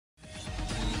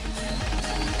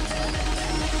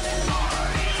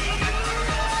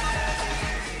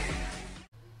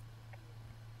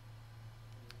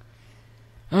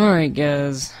Alright,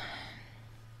 guys.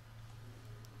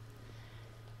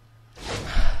 Let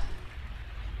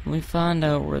me find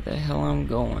out where the hell I'm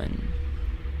going.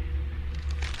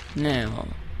 Now.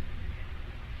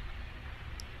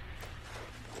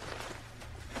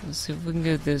 Let's see if we can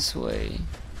go this way.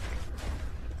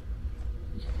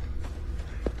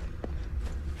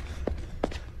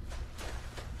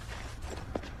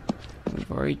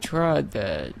 We've already tried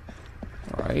that,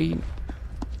 right?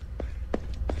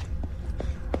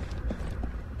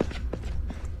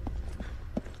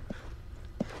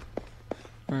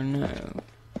 Or no?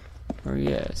 Or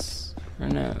yes? Or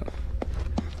no?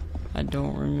 I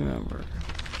don't remember.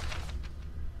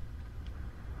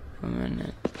 A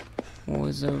minute. What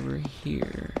was over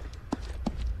here?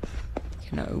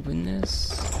 Can I open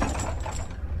this? I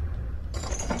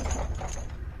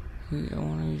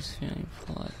want to use fanny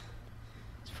plot.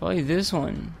 It's probably this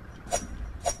one.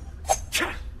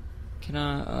 Can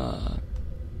I,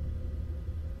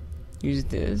 use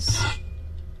this?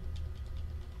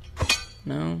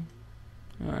 No?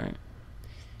 Alright.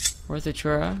 Worth a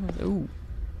try. Ooh.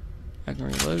 I can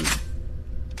reload.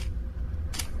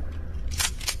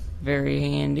 Very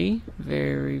handy.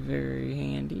 Very, very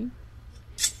handy.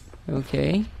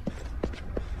 Okay.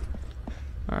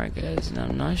 Alright, guys. Now,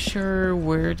 I'm not sure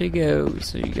where to go,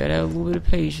 so you gotta have a little bit of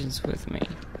patience with me.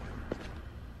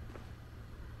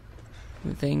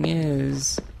 The thing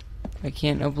is, I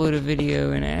can't upload a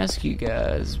video and ask you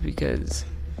guys because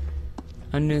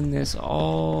I'm doing this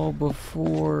all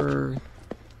beforehand.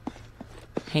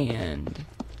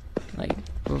 Like,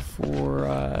 before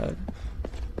I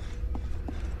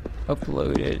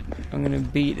upload it, I'm gonna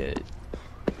beat it.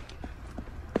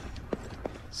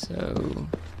 So,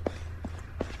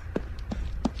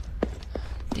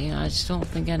 damn, I just don't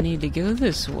think I need to go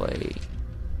this way.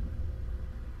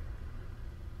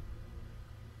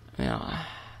 Now,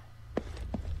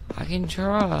 I can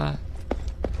try,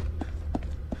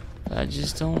 but I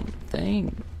just don't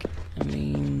think. I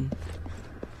mean,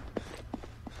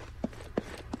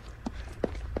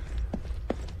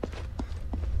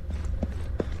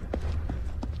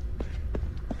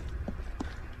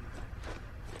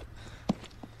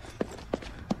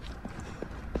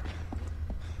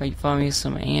 might find me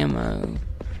some ammo.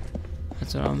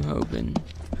 That's what I'm hoping.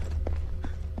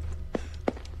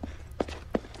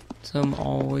 Some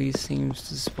always seems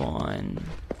to spawn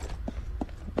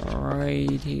right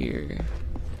here.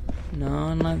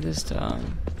 No, not this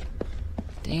time.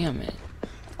 Damn it.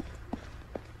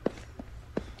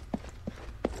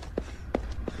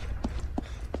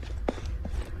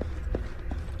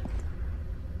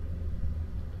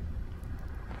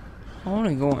 I want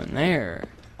to go in there.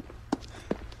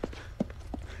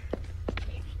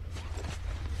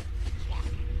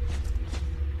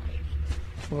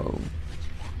 Whoa.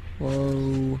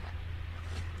 Whoa.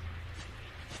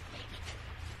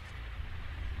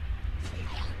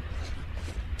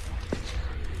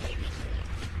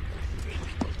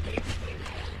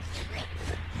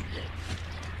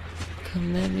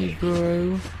 Come at me,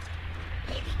 bro.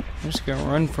 I'm just gonna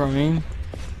run from him.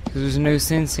 Because there's no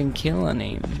sense in killing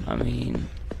him. I mean,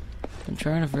 I'm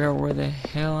trying to figure out where the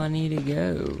hell I need to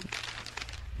go.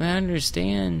 I mean, I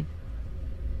understand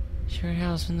shared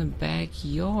house in the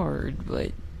backyard,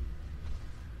 but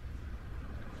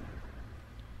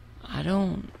I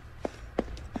don't.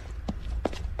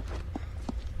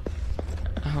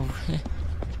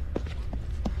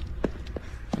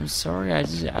 I'm sorry, I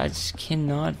just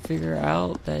cannot figure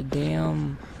out that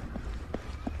damn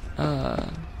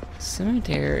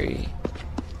cemetery.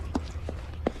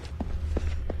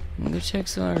 I'm gonna go check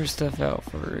some other stuff out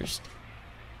first.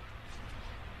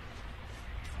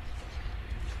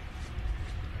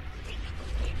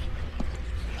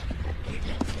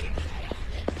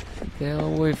 Get the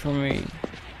hell away from me.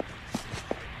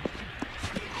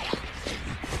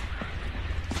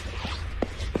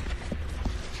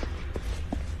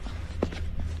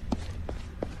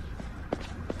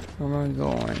 Where am I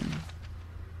going?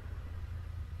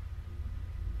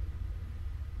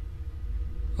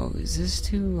 Oh, is this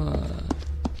to,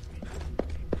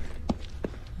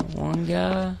 one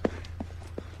guy?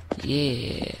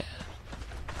 Yeah.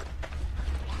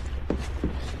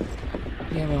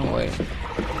 Get my way.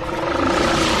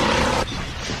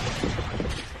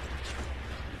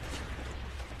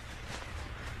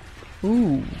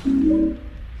 Ooh.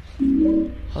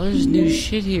 Oh, there's new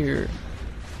shit here.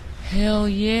 Hell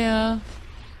yeah.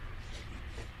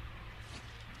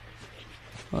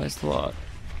 Oh, it's locked.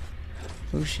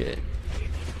 Oh shit.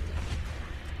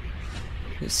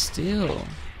 But still.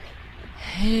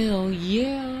 Hell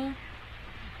yeah.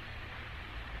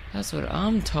 That's what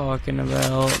I'm talking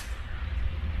about.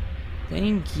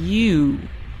 Thank you.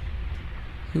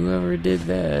 Whoever did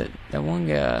that. That one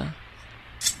guy.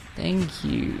 Thank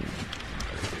you.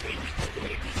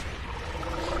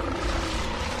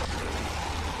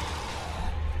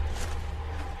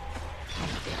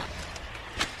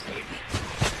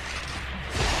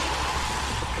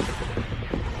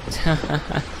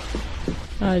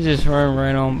 I just run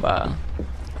right on by.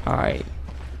 Alright.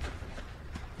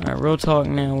 Alright, real talk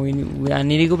now. I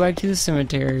need to go back to the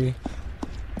cemetery.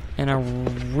 And I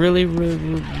really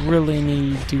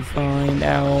need to find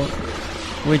out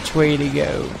which way to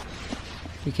go.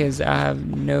 Because I have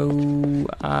no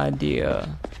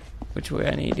idea which way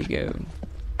I need to go.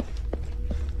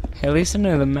 At least I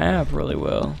know the map really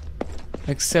well.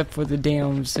 Except for the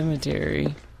damn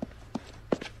cemetery.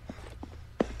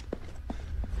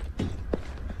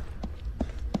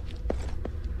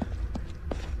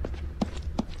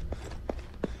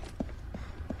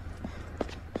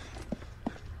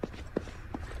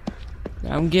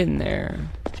 I'm getting there.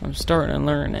 I'm starting to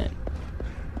learn it.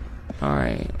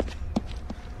 Alright.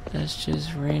 That's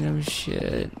just random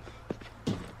shit.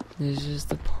 This is just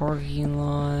the parking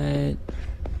lot.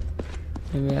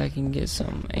 Maybe I can get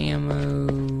some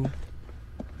ammo.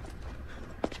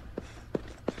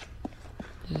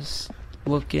 Just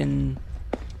looking.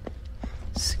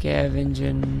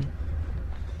 Scavenging.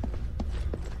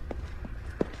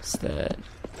 What's that?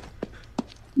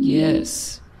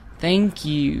 Yes. Thank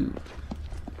you.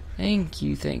 Thank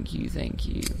you.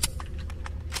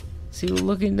 See what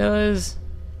looking does?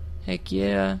 Heck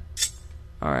yeah.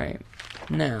 Alright.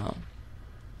 Now.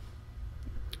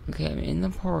 Okay, I'm in the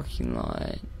parking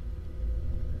lot.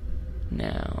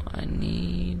 Now, I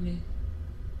need...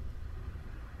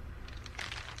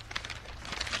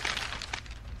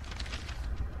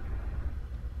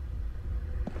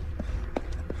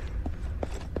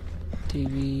 to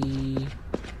be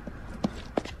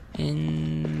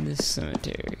in the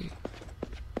cemetery.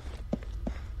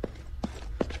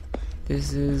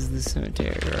 This is the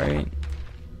cemetery, right?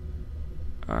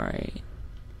 Alright.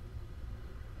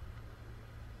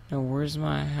 Now where's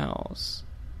my house?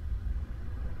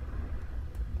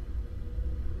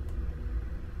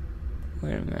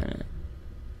 Wait a minute.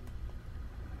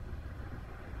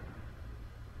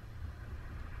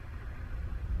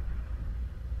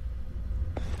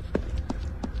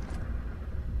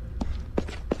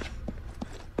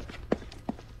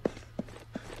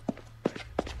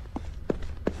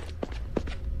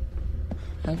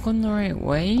 I'm going the right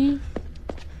way?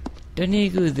 Do I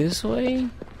need to go this way?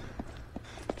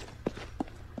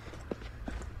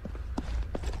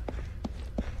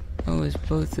 Oh, it's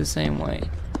both the same way.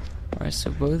 Alright,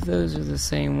 so both those are the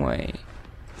same way.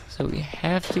 So we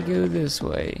have to go this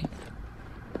way.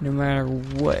 No matter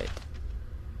what.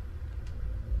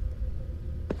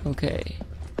 Okay.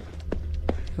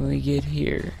 When we get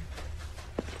here.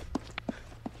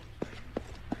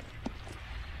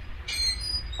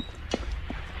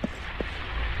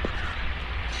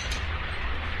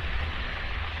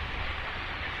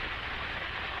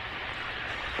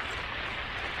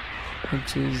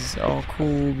 Which is all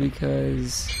cool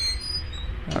because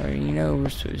I already know we're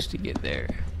supposed to get there.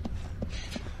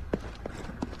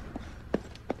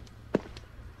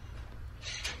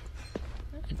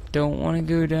 I don't want to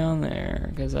go down there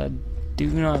because I do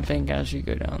not think I should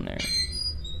go down there.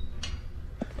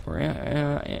 Or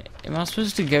am I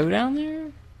supposed to go down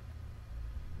there?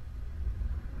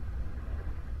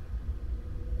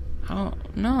 I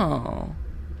don't know.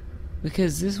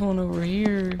 Because this one over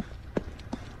here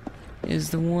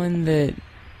is the one that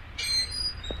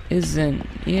isn't,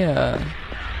 yeah.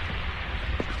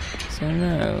 So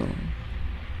no.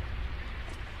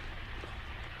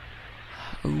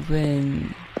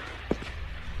 Open.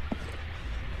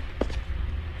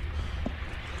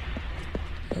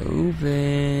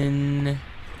 Open.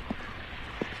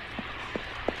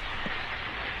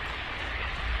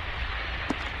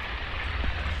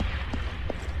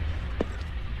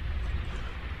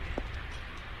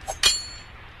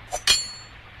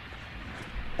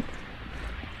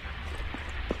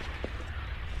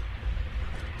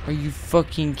 Are you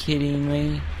fucking kidding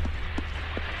me?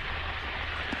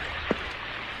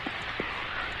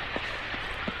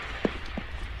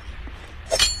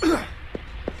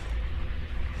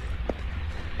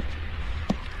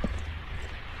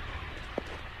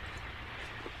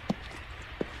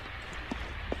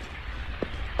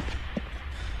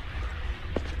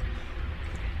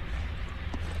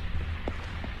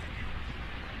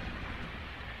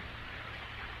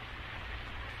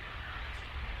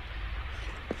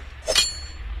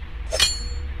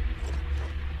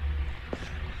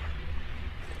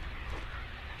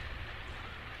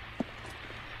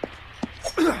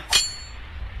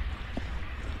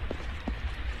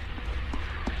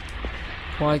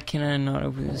 Why can I not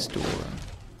open this door?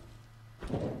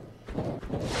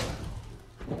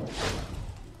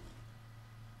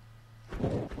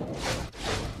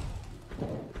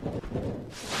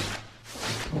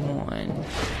 Come on.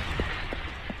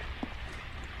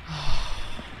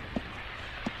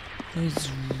 What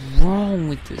is wrong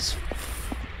with this?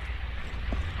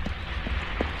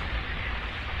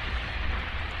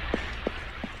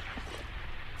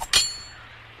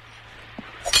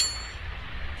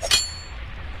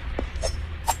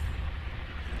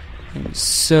 I'm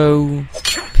so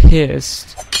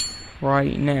pissed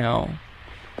right now.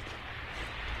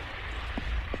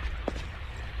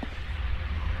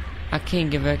 I can't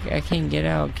get back. I can't get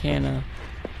out, can I?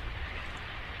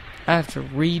 I have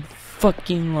to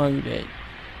fucking load it.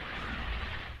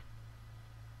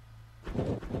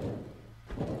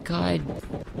 God.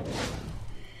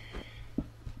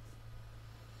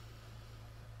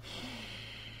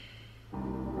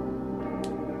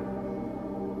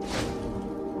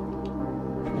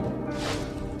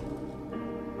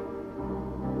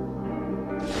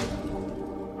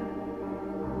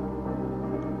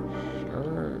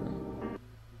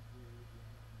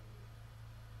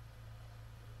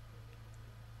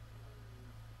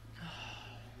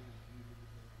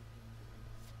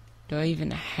 Do I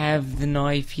even have the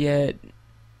knife yet?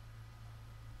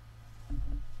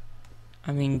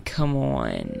 I mean, come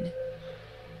on.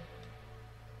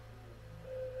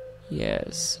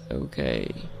 Yes, okay.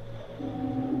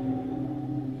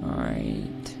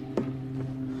 Alright.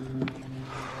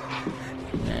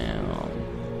 Now.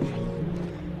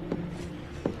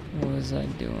 What was I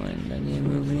doing? Do I need to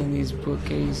move any of these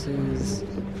bookcases?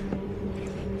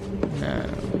 No.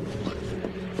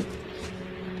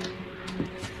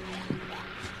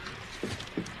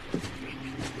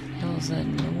 What's that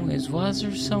noise? Why is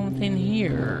there something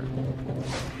here?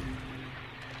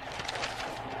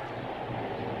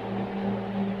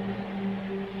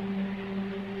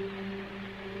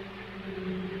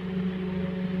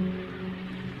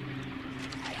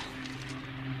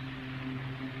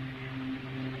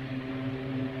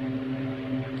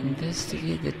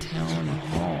 Investigate the town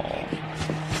hall.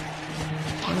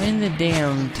 I'm in the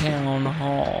damn town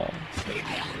hall.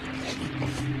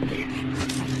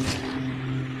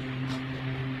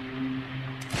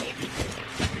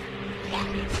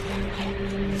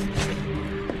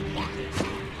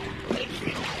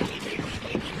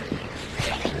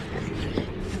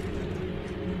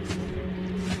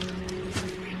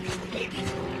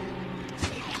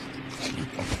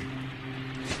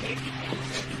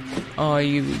 Oh,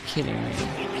 you be kidding me.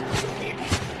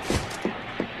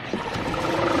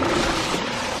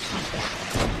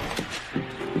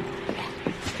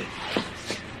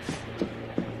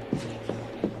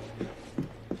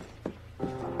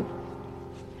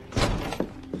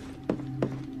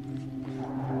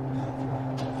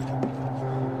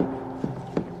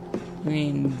 We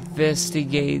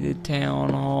investigate the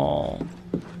town hall.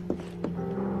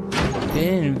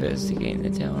 Been investigating the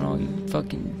town hall, you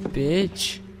fucking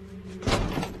bitch.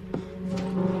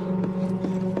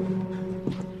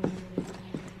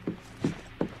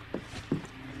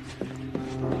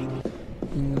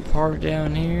 In the park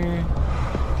down here.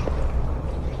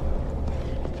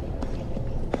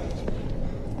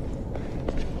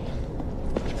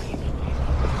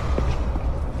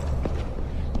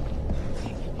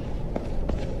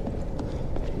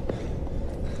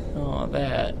 Oh,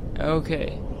 that.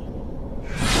 Okay.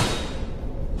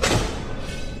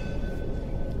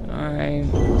 Alright.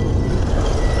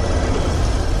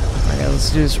 Alright, let's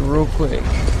do this real quick.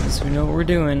 So we know what we're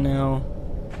doing now.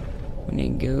 We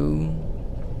need to go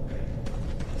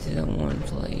to that one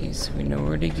place. We know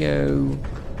where to go.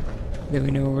 Then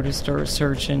we know where to start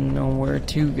searching on where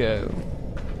to go.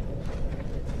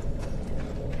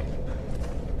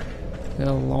 Got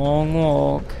a long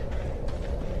walk.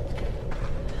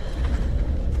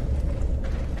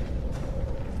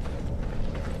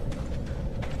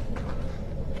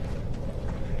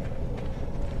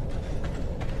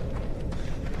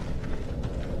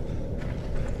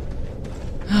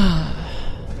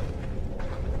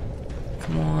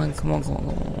 Come on.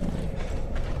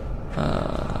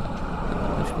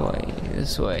 Which way?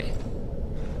 This way.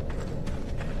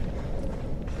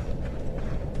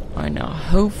 Alright, now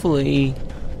hopefully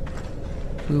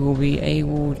we will be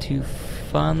able to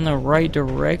find the right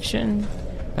direction.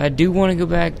 I do want to go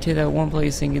back to that one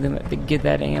place and get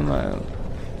that ammo.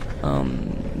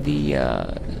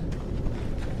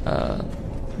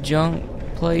 Junk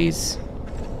place.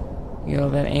 You know,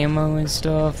 that ammo and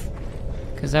stuff.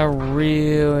 Because I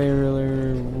really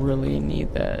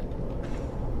need that.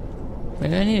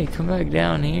 Maybe I need to come back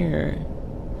down here.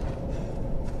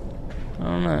 I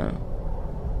don't know.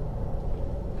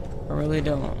 I really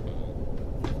don't.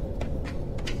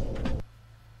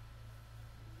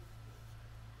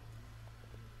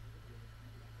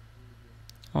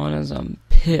 All I know is I'm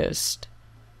pissed.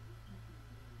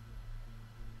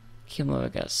 Can't believe I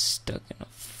got stuck in a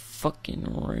fucking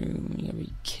room. You gotta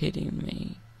be kidding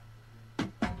me.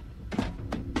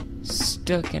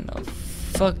 Stuck in a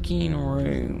fucking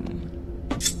room.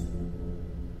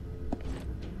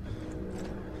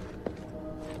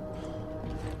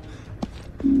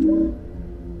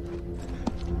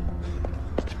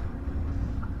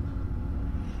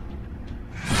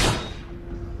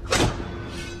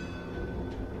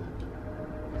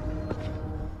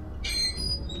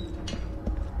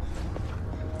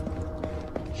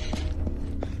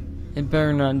 It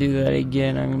better not do that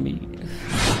again. I'm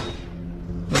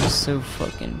so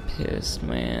fucking pissed,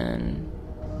 man.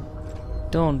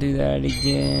 Don't do that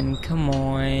again. Come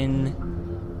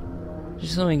on.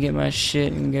 Just let me get my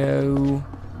shit and go.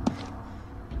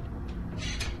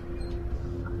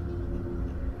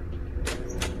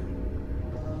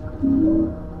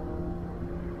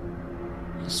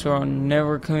 I swear I'll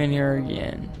never come in here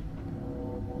again.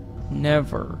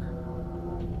 Never.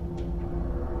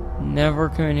 Never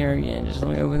come in here again. Just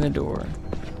let me open the door.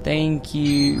 Thank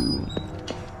you.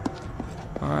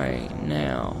 Alright,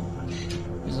 now.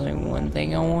 There's only one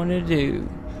thing I want to do.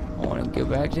 I want to go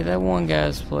back to that one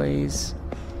guy's place.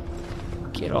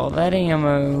 Get all that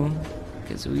ammo.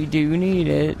 Because we do need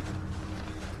it.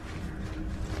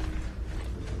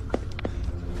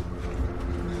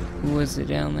 Who was it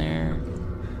down there?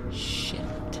 Shit.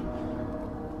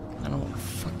 I don't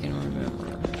fucking remember.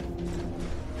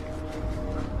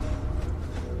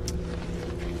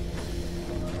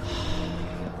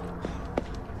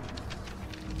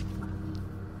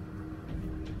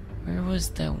 Where was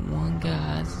that one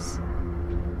guy's?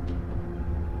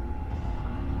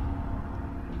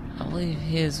 I believe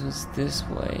his was this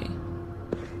way.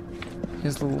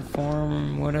 His little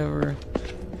farm, whatever.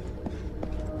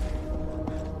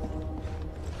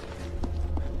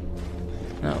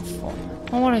 Not farm.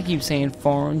 Why do I keep saying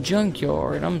farm?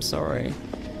 Junkyard. I'm sorry.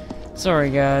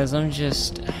 Sorry guys, I'm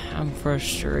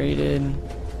frustrated.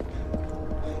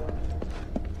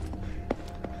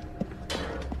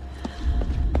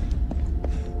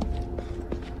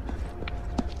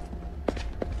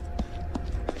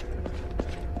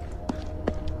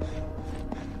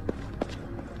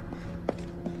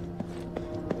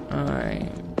 Alright.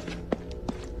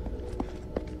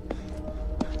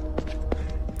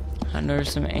 I know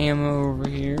there's some ammo over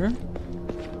here.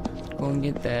 Go and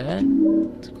get that.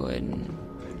 Let's go ahead and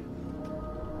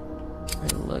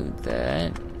reload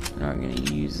that. Not gonna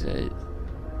use it.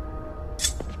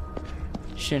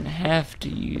 Shouldn't have to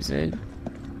use it.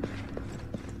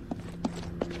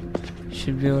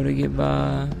 Should be able to get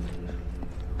by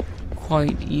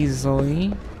quite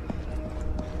easily.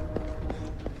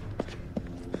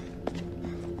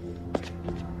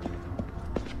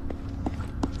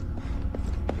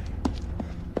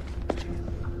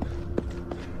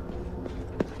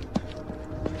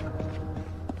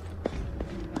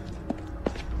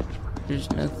 There's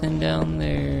nothing down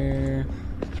there.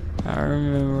 I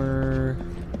remember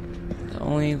the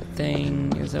only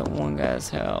thing is that one guy's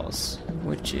house,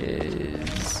 which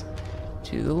is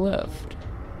to the left.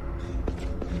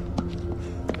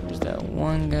 There's that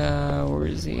one guy. Where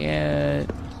is he at?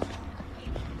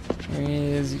 There he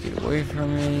is. Get away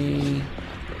from me.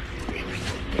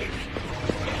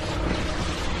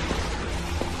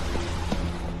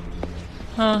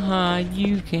 Haha,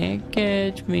 you can't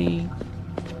catch me.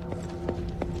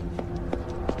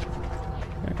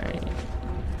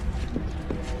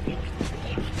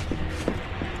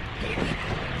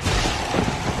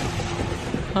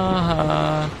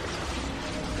 Haha.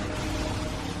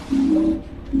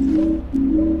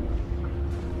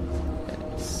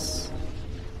 Yes.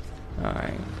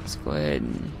 Alright, let's go ahead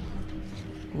and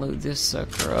load this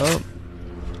sucker up.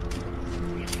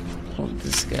 Let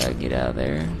this guy get out of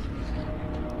there.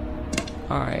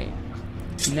 Alright.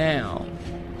 Now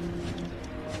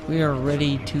we are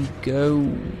ready to go.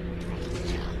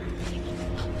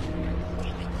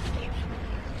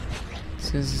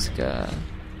 So this guy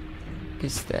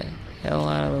gets the hell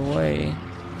out of the way.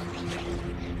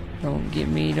 Don't get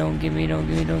me, don't get me, don't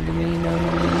get me, don't get me, no,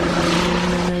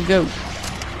 go.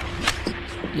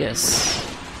 Yes.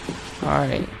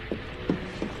 Alright.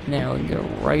 Now we can go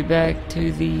right back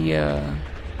to the,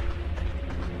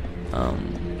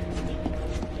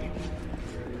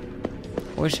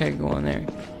 wish I could go in there.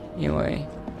 Anyway,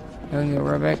 now we can go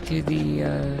right back to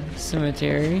the,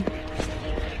 cemetery.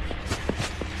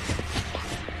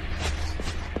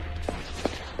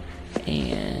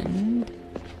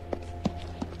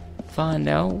 find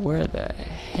out where the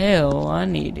hell I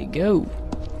need to go.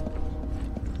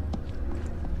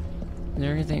 Is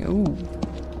there anything? Ooh.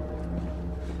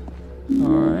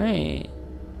 Alright.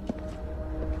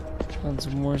 Found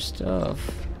some more stuff.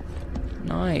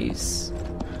 Nice.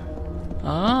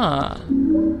 Ah.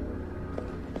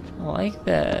 I like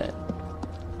that.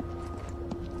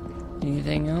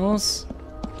 Anything else?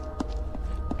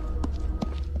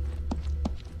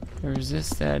 There's this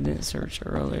that I didn't search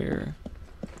earlier.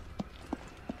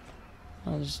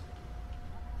 I'll just...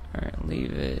 Alright,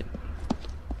 leave it.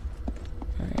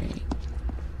 Alright.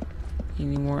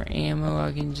 Any more ammo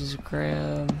I can just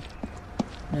grab?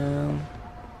 No.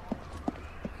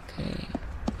 Okay.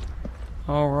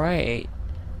 Alright.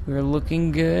 We're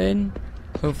looking good.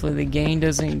 Hopefully the game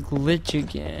doesn't glitch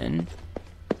again.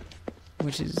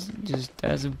 Which is just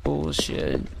as a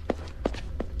bullshit.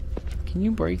 Can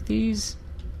you break these?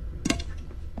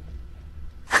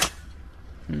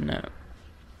 No.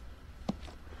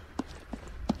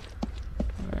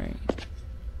 Alright.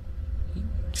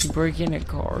 You break into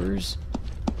cars?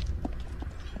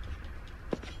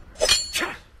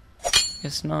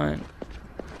 Guess not.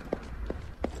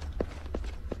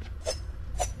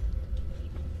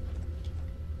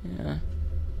 Yeah.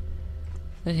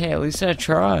 But hey, at least I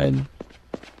tried.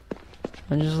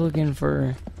 I'm just looking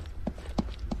for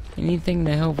anything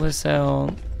to help us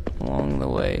out along the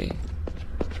way.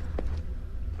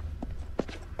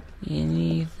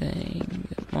 Anything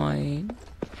that might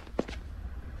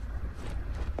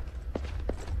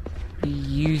be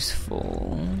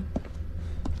useful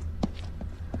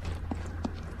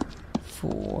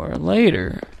for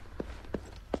later.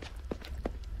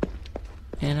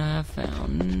 And I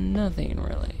found nothing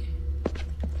really.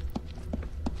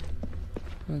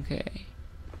 Okay.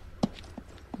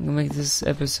 I'm gonna make this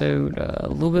episode a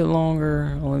little bit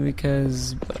longer, only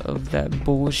because of that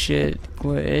bullshit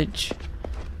glitch.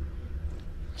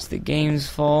 It's the game's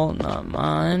fault, not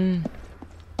mine.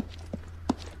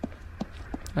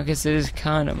 I guess it is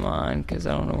kind of mine, because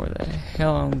I don't know where the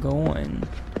hell I'm going.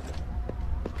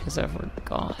 Because I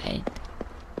forgot.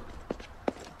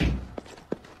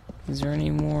 Is there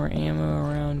any more ammo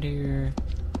around here?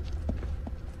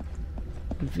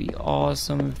 It'd be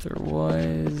awesome if there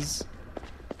was.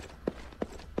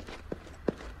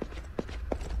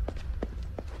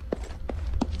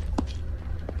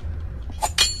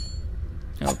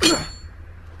 Okay.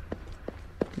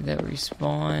 Did that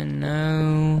respawn?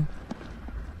 No.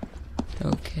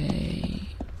 Okay.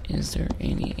 Is there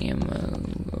any ammo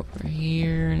over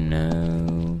here?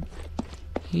 No.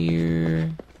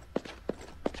 Here.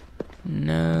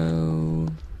 No.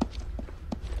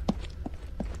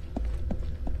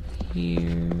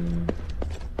 Here.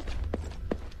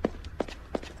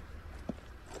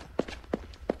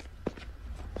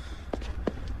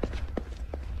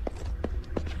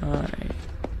 Alright.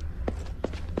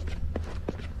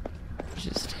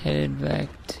 Just headed back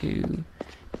to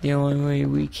the only way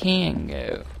we can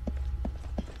go.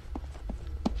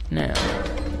 Now,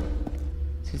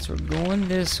 since we're going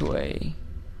this way,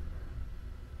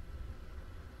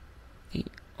 the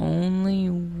only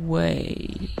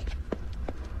way...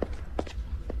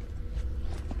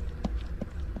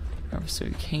 So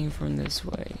we came from this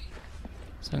way.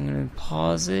 So I'm going to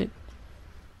pause it.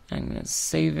 I'm going to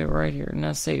save it right here.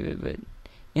 Not save it, but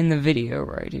in the video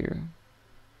right here.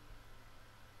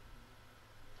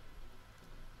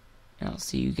 And I'll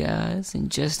see you guys in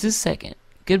just a second.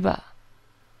 Goodbye.